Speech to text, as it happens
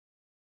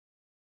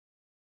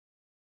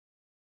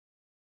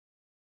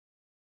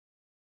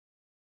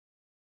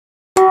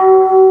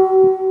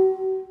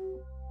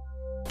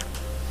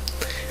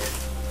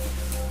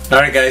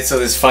Alright guys, so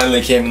this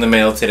finally came in the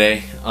mail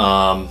today.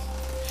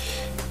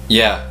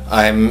 Yeah,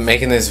 I'm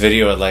making this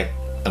video at like,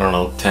 I don't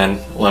know, 10,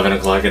 11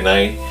 o'clock at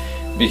night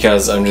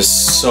because I'm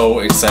just so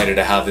excited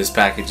to have this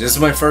package. This is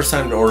my first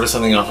time to order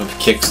something off of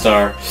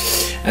Kickstarter,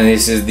 and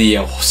this is the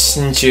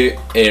Hoshinchu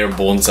Air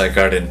Bonsai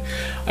Garden.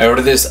 I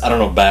ordered this, I don't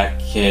know,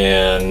 back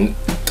in,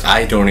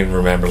 I don't even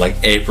remember, like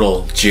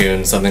April,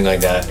 June, something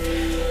like that.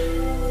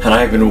 And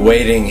I've been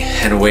waiting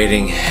and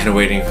waiting and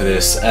waiting for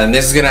this. And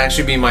this is gonna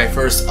actually be my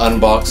first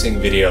unboxing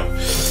video.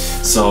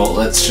 So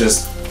let's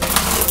just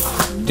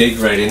dig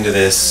right into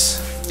this.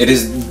 It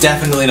is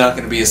definitely not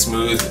gonna be a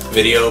smooth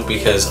video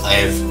because I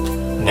have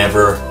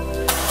never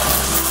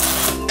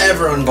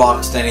ever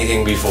unboxed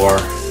anything before.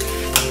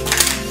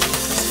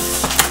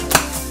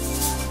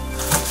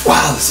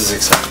 Wow, this is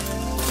exciting.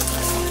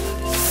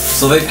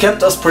 So they've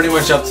kept us pretty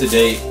much up to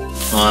date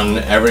on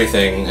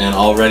everything, and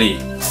already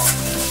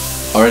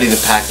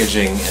the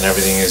packaging and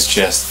everything is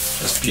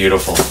just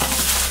beautiful.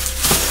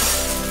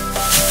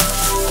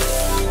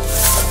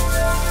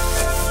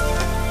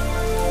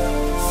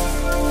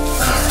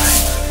 Alright.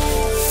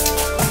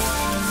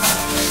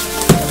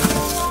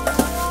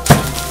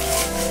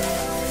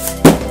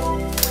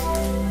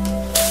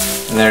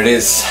 And there it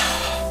is.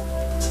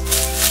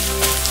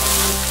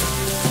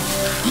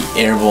 The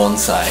Air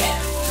Bonsai.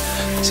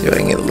 See if I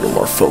can get a little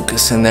more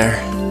focus in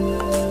there.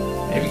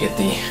 Maybe get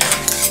the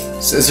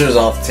scissors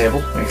off the table,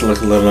 make it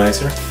look a little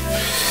nicer.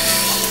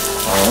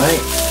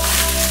 Alright.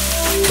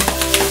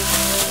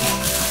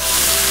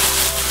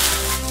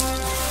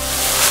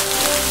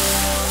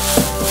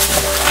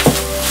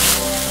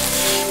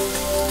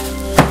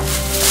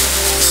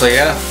 So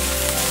yeah,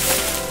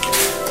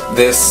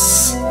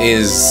 this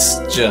is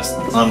just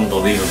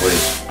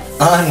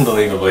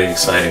unbelievably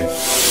exciting.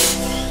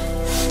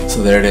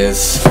 So there it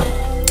is.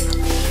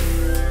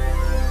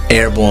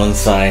 Air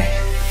Bonsai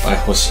by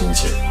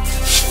Hoshinchu.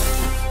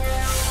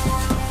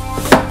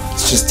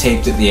 Just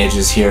taped at the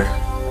edges here.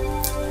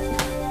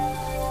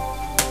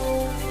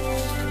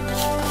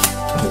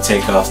 The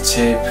take-off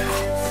tape.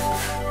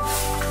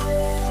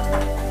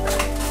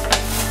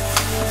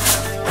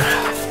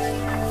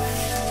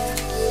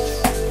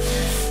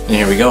 And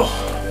here we go.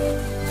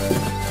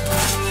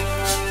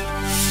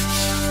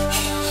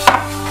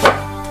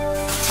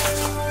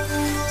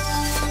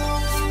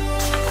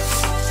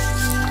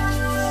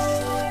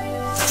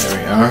 There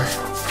we are.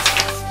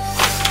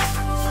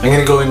 I'm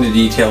going to go into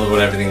detail about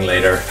everything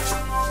later.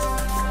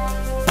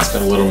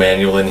 Got a little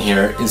manual in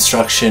here,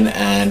 instruction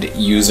and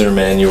user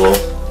manual,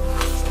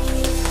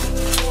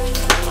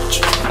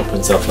 which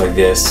opens up like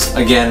this.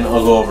 Again,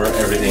 I'll go over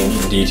everything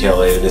in detail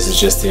later. This is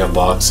just the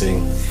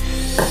unboxing,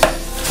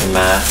 the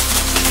mat,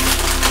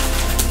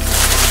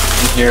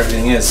 and here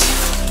everything is.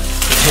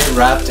 They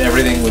wrapped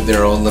everything with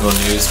their own little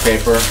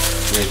newspaper,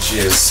 which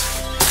is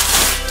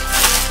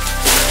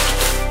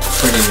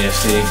pretty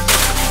nifty.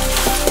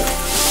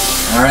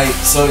 Alright,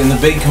 so in the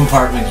big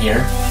compartment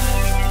here,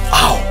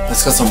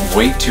 that's got some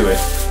weight to it.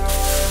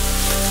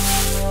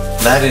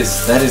 That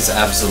is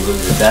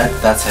absolutely,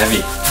 that's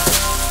heavy.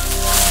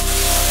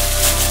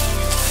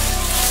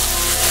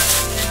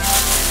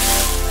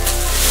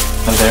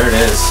 And there it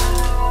is.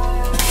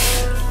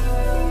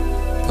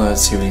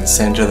 Let's see if we can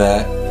center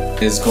that.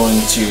 It is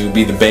going to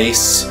be the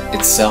base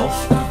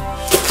itself.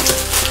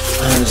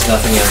 And there's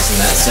nothing else in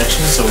that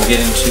section, so we'll get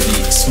into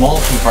the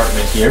small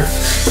compartment here.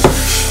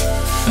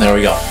 And there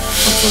we go.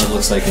 That's what it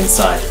looks like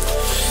inside.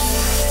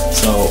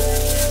 So,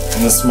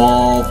 in the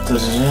small,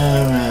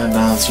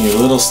 balancing your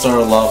little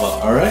star lava.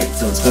 Alright,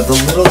 so it's got the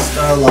little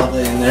star lava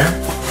in there.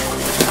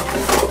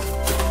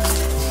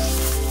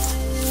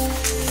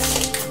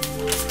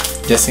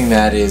 Guessing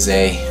that is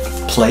a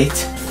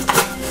plate.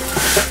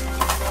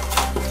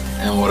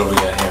 And what do we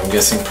got here? I'm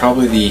guessing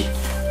probably the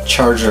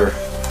charger,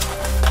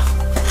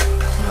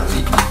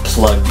 the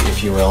plug,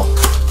 if you will.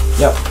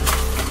 Yep.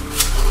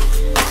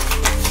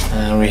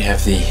 And we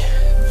have the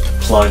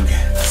plug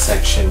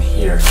section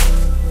here.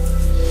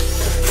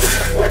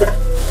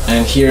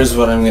 And here's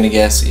what I'm gonna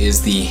guess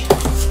is the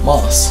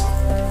moss.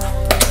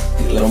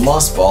 The little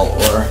moss ball,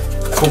 or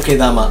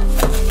kokedama,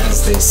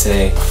 as they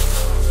say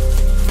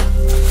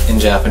in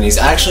Japanese.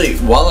 Actually,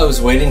 while I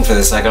was waiting for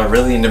this, I got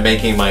really into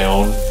making my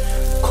own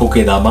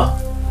kokedama.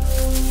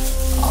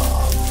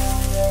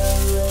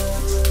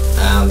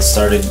 And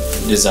started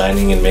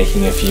designing and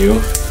making a few.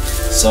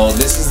 So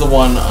this is the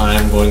one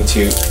I'm going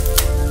to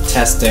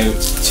test out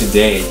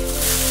today.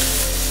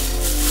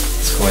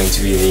 It's going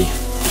to be the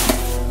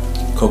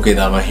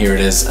kokedama. Here it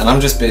is, and I'm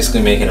just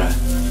basically making a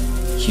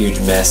huge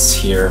mess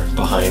here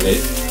behind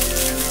it.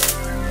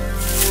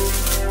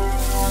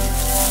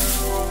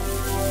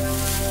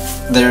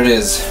 There it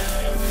is.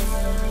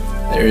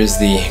 There is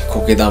the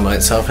kokedama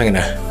itself. I'm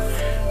gonna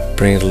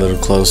bring it a little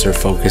closer,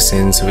 focus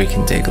in so we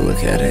can take a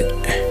look at it.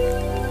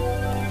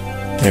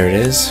 There it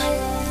is.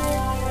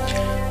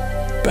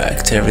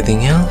 Back to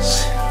everything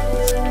else.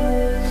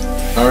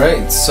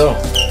 Alright, so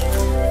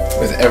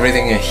with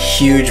everything a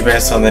huge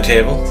mess on the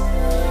table,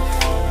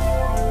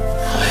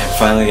 I'm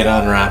finally gonna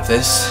unwrap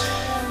this.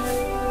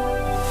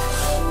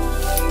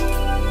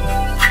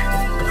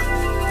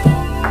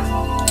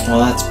 Well,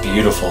 that's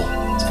beautiful.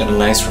 It's got a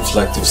nice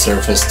reflective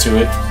surface to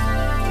it.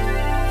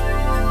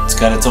 It's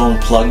got its own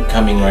plug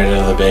coming right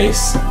out of the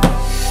base.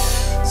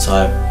 So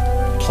I've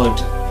plugged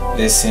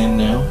this in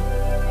now.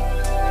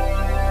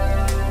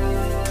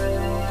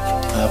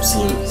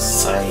 Absolute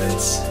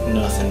silence,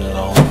 nothing at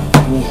all.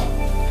 Ooh.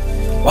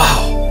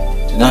 Wow,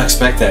 did not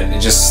expect that. It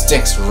just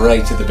sticks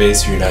right to the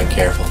base if you're not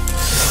careful.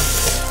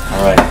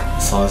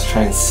 Alright, so let's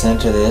try and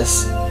center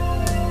this.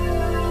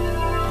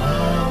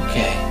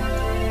 Okay.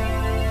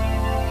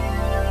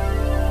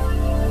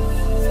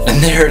 And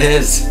there it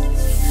is.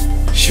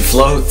 She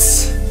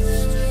floats.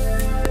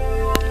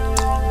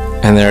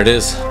 And there it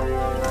is.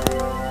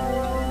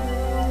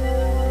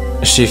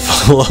 She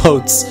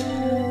floats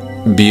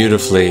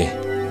beautifully.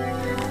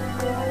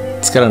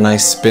 It's got a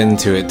nice spin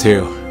to it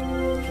too.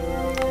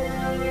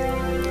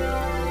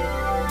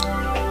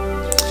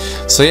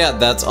 So yeah,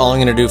 that's all I'm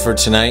gonna do for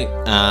tonight,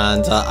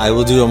 and I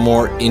will do a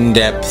more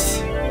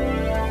in-depth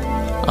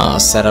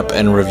setup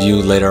and review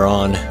later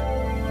on.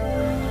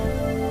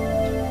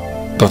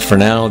 But for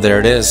now, there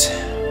it is.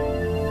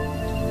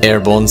 Air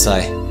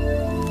Bonsai.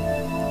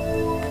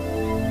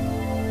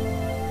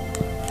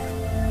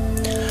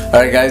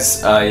 Alright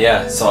guys,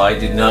 yeah, so I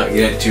did not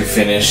get to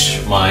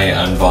finish my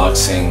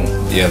unboxing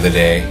the other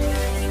day.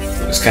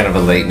 It was kind of a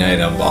late night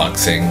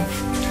unboxing.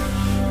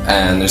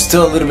 And there's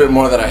still a little bit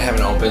more that I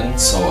haven't opened,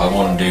 so I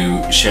wanted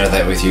to share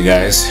that with you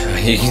guys.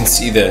 You can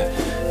see the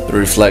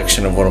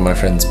reflection of one of my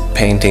friend's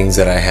paintings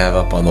that I have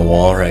up on the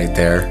wall right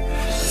there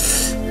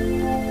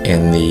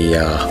in the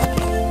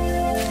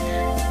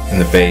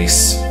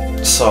base.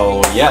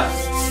 So yeah,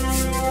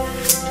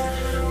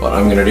 what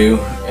I'm gonna do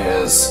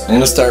is I'm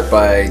gonna start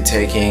by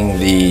taking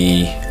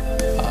the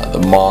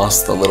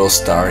moss, the little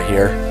star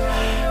here,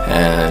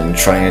 and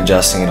trying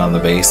adjusting it on the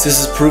base.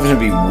 This has proven to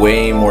be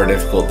way more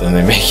difficult than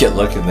they make it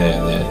look in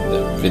the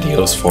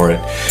videos for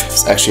it.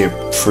 It's actually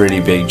a pretty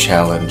big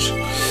challenge.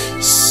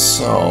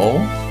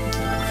 So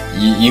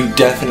you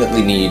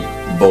definitely need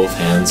both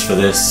hands for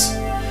this,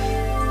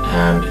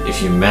 and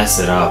if you mess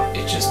it up,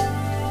 it just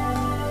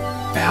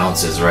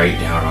bounces right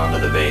down onto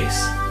the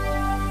base.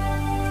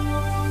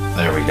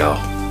 There we go.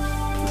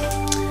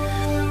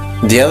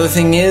 The other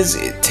thing is,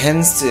 it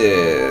tends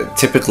to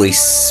typically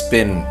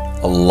spin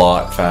a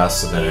lot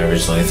faster than I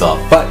originally thought.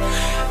 But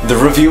the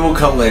review will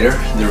come later.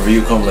 The review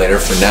will come later.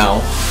 For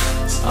now,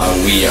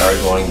 we are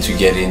going to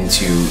get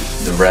into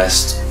the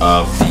rest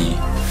of the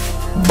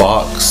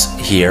box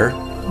here.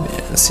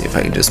 Let's see if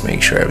I can just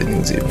make sure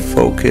everything's in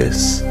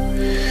focus.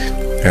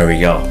 There we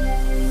go.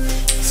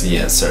 So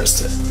yeah, it starts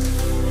to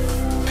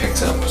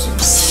pick up some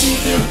speed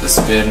there with the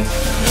spin.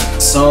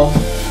 So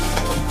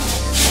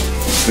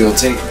we'll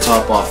take the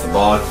top off the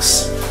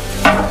box.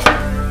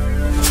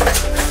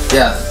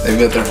 Yeah, they've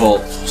got their whole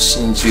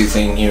Hoshinchu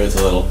thing here with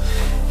a little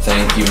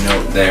thank you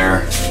note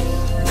there.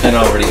 Kind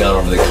of already gone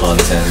over the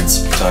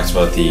contents. We talked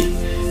about the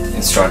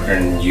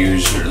instruction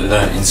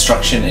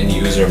and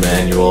user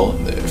manual.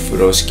 The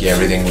Furoshiki,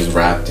 everything was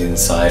wrapped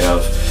inside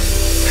of.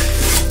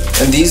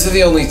 And these are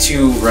the only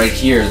two right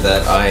here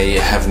that I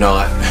have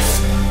not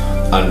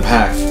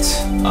unpacked.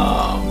 And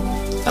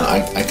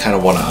I kind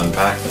of want to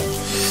unpack them.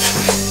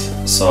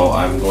 So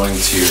I'm going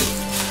to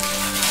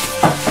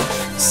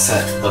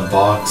set the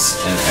box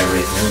and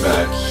everything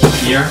back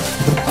here.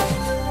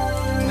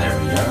 And there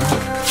we go.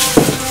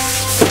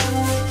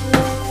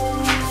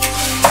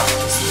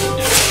 Just need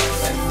it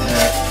like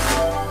that.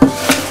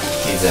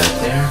 Leave that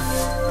there.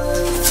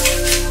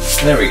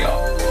 And there we go.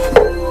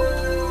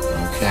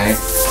 Okay.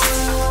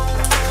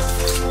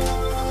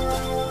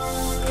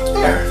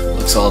 There.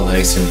 Looks all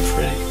nice and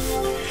pretty.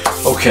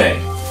 Okay.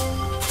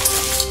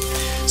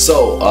 So,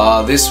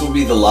 this will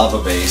be the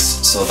lava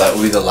base, so that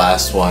will be the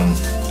last one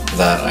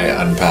that I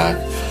unpack.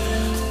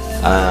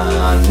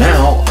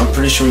 Now, I'm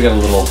pretty sure we got a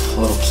little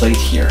plate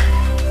here.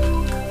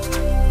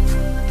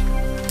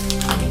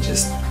 Let me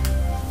just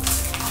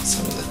get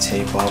some of the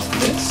tape off of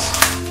this.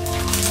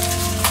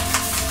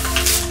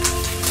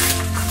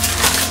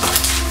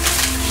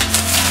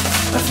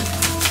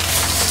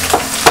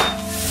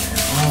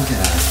 Oh, look at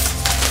that.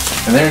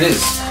 And there it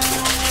is.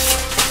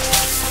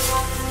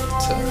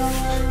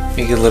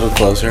 Make it a little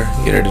closer,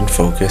 get it in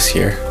focus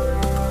here.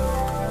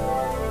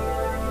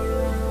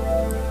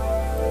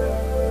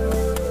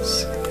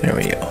 There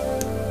we go.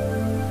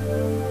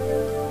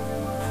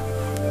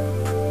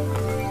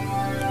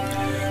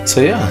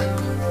 So yeah,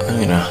 I'm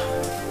gonna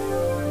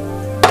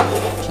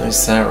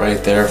place that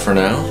right there for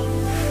now.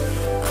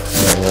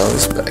 And now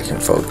it's back in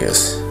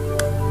focus.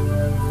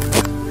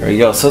 There we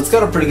go. So it's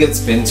got a pretty good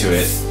spin to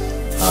it.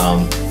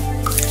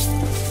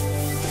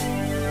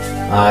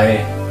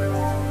 I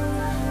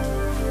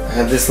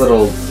had this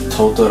little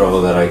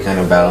Totoro that I kind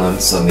of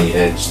balance on the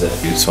edge,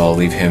 so I'll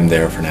leave him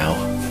there for now.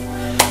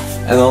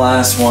 And the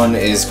last one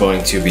is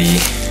going to be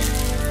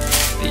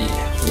the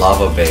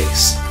lava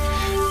base.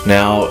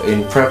 Now,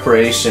 in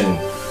preparation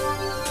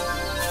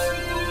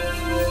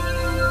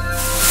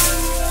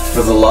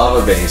for the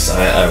lava base,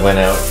 I went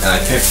out and I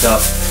picked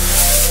up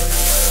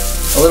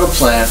a little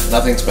plant,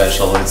 nothing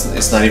special.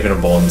 It's not even a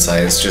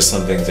bonsai. It's just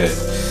something to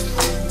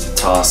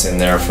toss in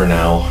there for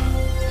now.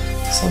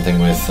 Something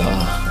with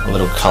a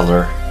little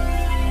color.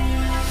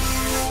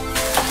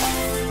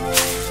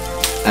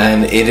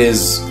 And it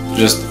is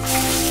just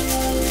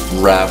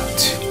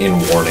wrapped in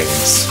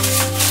warnings.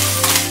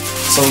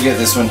 So we'll get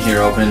this one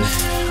here open.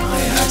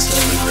 I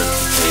accidentally ripped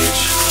the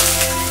page.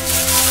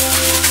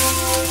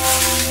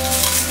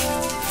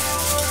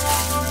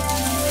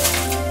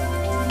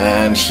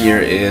 And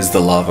here is the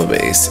lava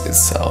base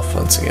itself.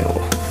 Once again,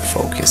 we'll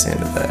focus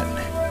into that.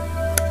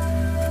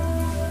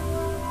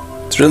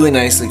 It's really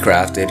nicely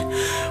crafted.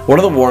 One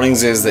of the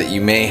warnings is that you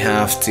may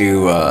have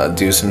to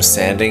do some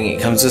sanding. It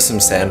comes with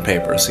some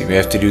sandpaper, so you may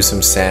have to do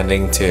some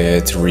sanding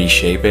to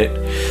reshape it,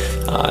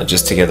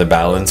 just to get the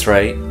balance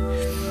right.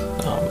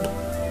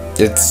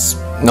 It's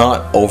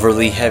not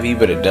overly heavy,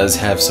 but it does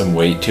have some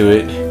weight to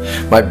it.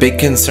 My big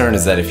concern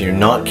is that if you're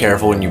not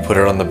careful when you put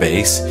it on the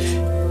base,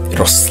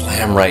 it'll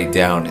slam right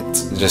down.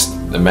 It's just,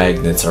 the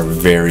magnets are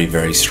very,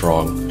 very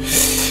strong.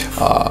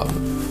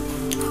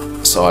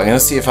 So I'm gonna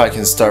see if I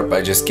can start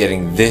by just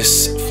getting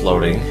this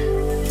floating,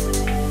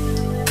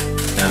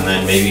 and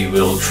then maybe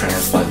we'll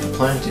transplant the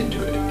plant into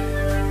it.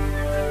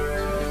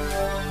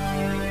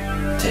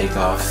 Take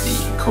off the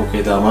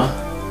kokedama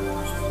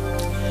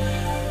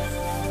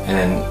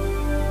and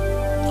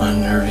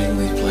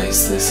unnervingly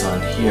place this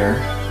on here.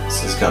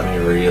 This has got me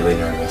really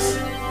nervous,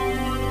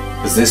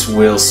 because this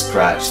will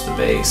scratch the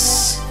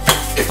base.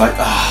 If I,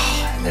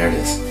 and there it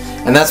is.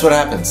 And that's what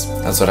happens.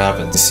 That's what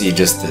happens. You see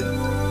just the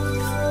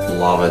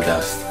lava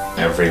dust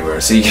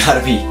everywhere. So you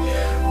gotta be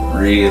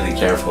really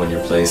careful when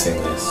you're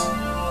placing this.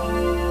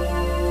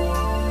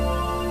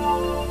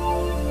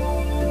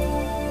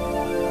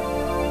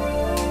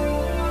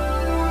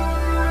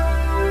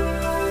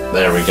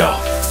 There we go.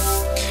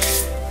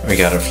 We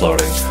got it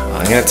floating.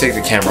 I'm gonna take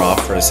the camera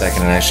off for a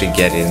second and actually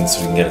get in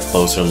so we can get a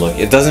closer look.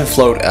 It doesn't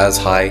float as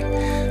high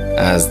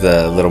as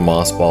the little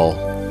moss ball.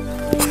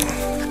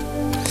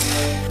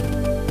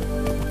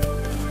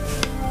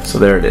 So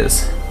there it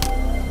is.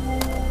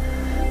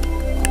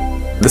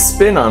 The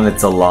spin on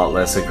it's a lot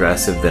less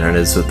aggressive than it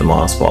is with the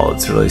moss ball.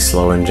 It's really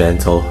slow and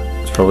gentle.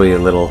 It's probably a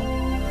little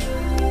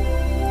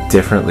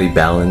differently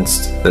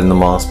balanced than the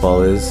moss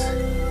ball is.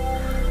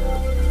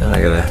 And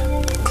I gotta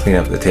clean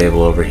up the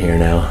table over here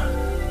now.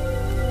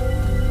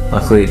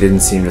 Luckily it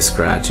didn't seem to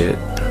scratch it.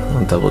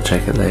 I'll double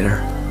check it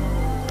later.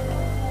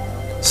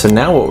 So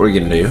now what we're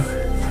gonna do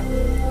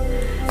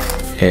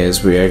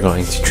is we are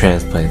going to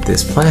transplant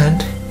this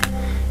plant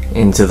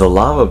into the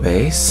lava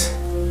base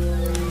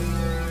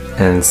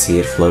and see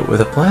it float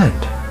with a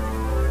plant.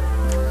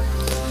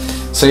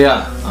 So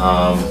yeah,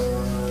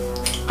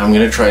 I'm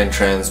gonna try and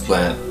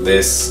transplant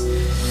this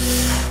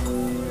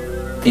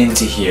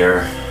into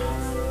here.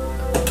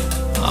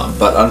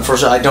 But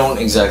unfortunately I don't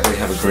exactly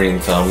have a green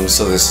thumb,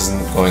 so this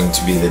isn't going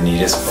to be the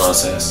neatest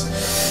process.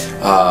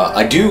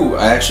 I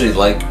actually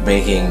like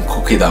making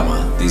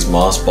kokedama, these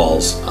moss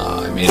balls.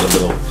 I made a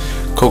little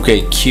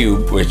koke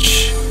cube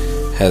which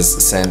has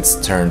since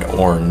turned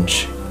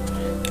orange.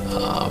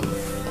 I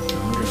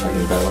wonder if I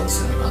can balance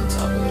that on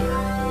top of there.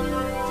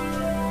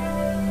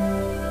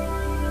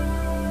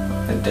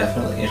 And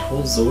definitely it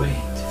holds the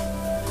weight.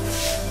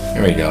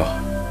 Here we go.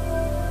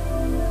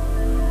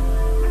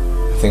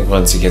 I think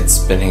once you get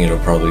spinning it'll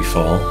probably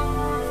fall,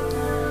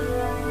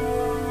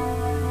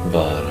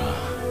 but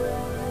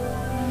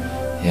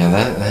yeah,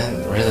 that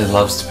really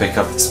loves to pick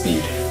up the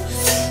speed.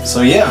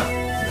 So yeah,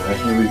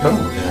 here we go.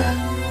 We're gonna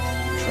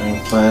try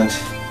and plant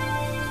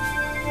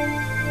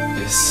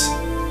this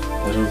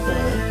little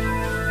guy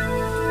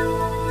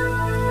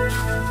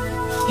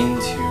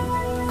into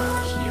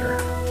here.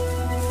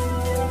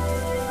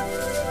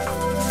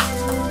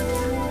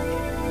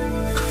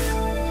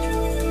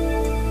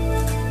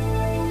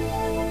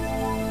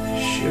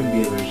 Should be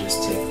able to just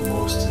take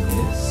most of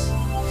this,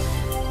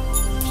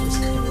 just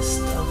kind of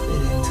stuff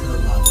it into the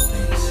lava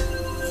base,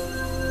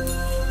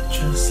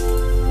 just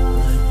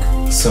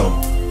like so.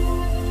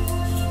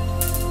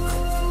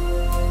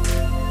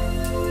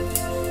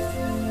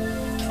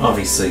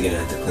 Obviously gonna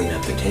have to clean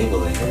up the table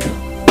later.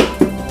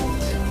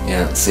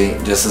 Yeah, see,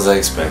 just as I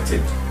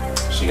expected.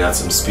 She got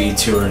some speed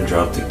to her and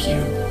dropped the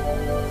cube.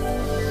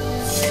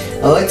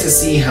 I like to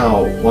see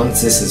how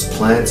once this is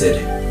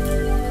planted,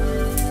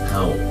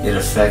 how it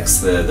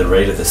affects the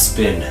rate of the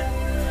spin,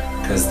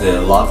 because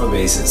the lava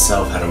base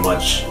itself had a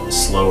much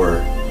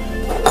slower,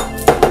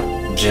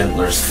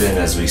 gentler spin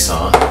as we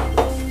saw.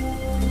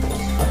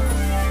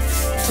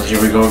 So here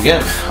we go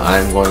again.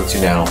 I'm going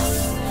to now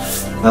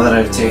that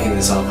I've taken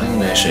this off, I'm going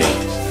to actually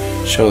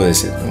show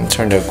this. It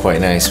turned out quite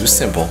nice. It was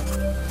simple.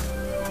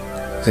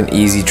 It's an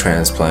easy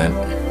transplant.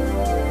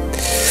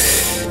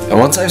 And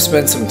once I've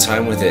spent some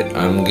time with it,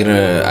 I'm going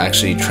to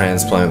actually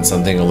transplant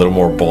something a little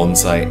more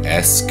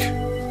bonsai-esque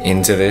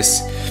into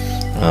this.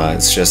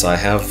 It's just I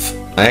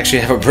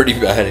actually have a pretty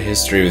bad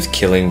history with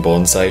killing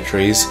bonsai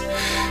trees,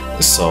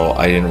 so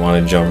I didn't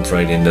want to jump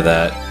right into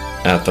that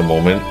at the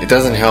moment. It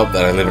doesn't help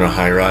that I live in a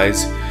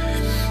high-rise,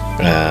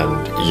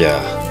 and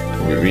yeah,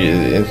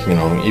 you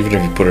know, even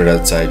if you put it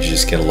outside, you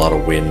just get a lot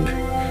of wind.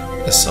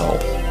 So,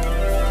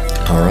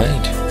 all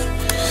right.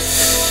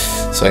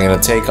 So I'm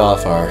gonna take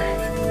off our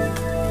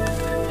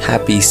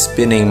happy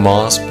spinning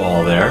moss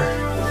ball there.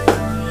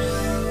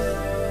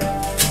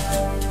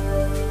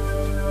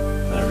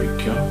 There we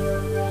go.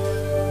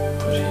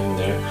 Put it in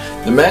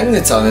there. The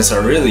magnets on this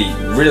are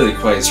really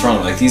quite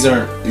strong. Like these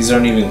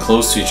aren't even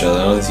close to each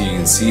other. I don't know if you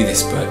can see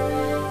this,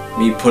 but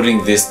me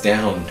putting this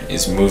down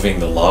is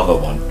moving the lava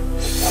one.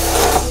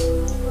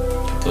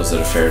 Put those at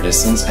a fair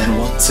distance, and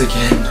once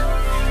again,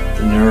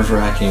 the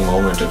nerve-wracking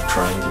moment of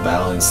trying to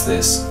balance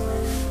this.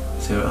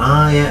 So,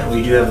 yeah,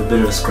 we do have a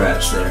bit of a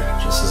scratch there,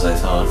 just as I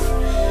thought.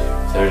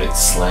 There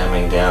it's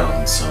slamming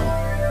down, so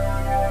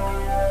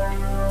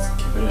let's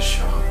give it a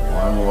shot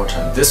one more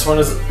time. This one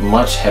is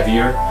much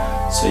heavier,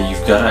 so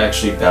you've got to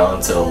actually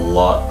balance it a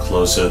lot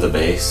closer to the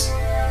base.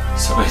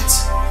 So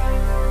it's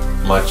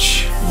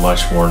much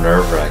more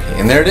nerve-wracking.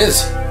 And there it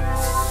is.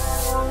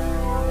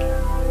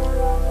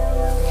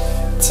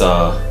 It's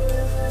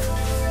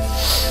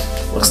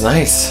looks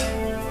nice.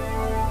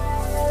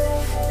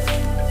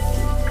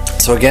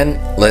 So again,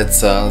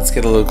 let's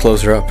get a little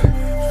closer up.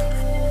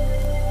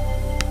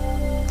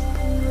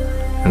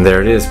 And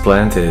there it is,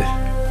 planted.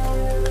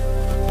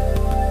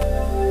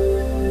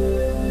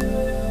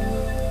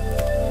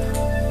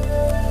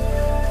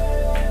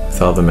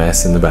 With all the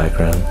mess in the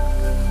background.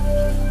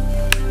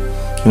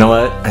 You know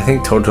what? I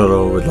think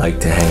Totoro would like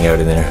to hang out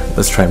in there.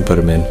 Let's try and put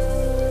him in.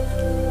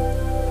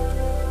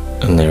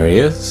 And there he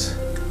is.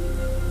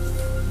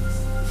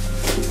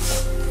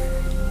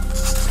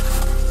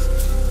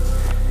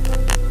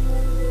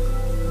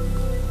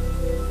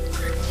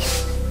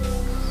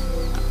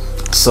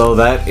 So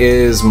that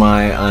is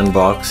my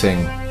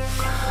unboxing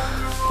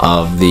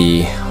of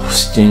the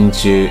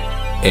Hoshinchu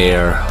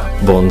Air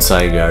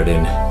Bonsai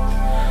Garden.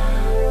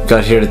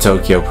 Got here to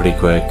Tokyo pretty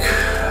quick.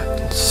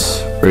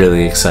 It's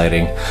really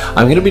exciting.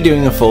 I'm going to be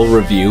doing a full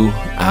review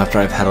after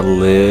I've had a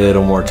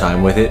little more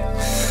time with it.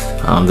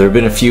 There have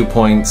been a few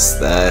points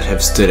that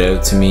have stood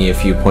out to me, a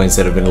few points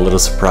that have been a little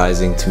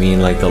surprising to me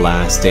in like the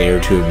last day or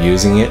two of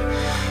using it.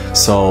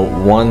 So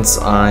once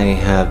I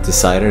have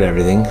decided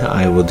everything,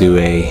 I will do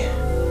a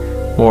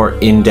more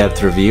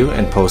in-depth review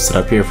and post it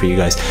up here for you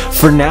guys.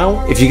 For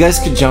now, if you guys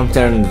could jump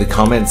down into the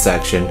comment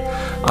section,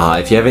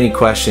 if you have any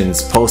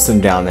questions, post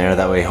them down there.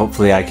 That way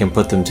hopefully I can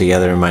put them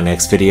together in my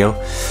next video.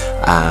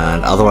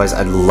 And otherwise,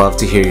 I'd love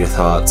to hear your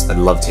thoughts. I'd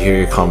love to hear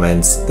your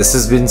comments. This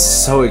has been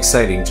so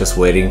exciting just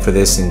waiting for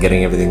this and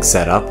getting everything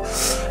set up,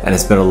 and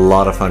it's been a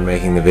lot of fun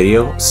making the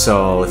video.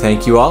 So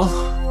thank you all,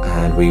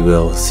 and we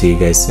will see you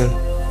guys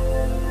soon.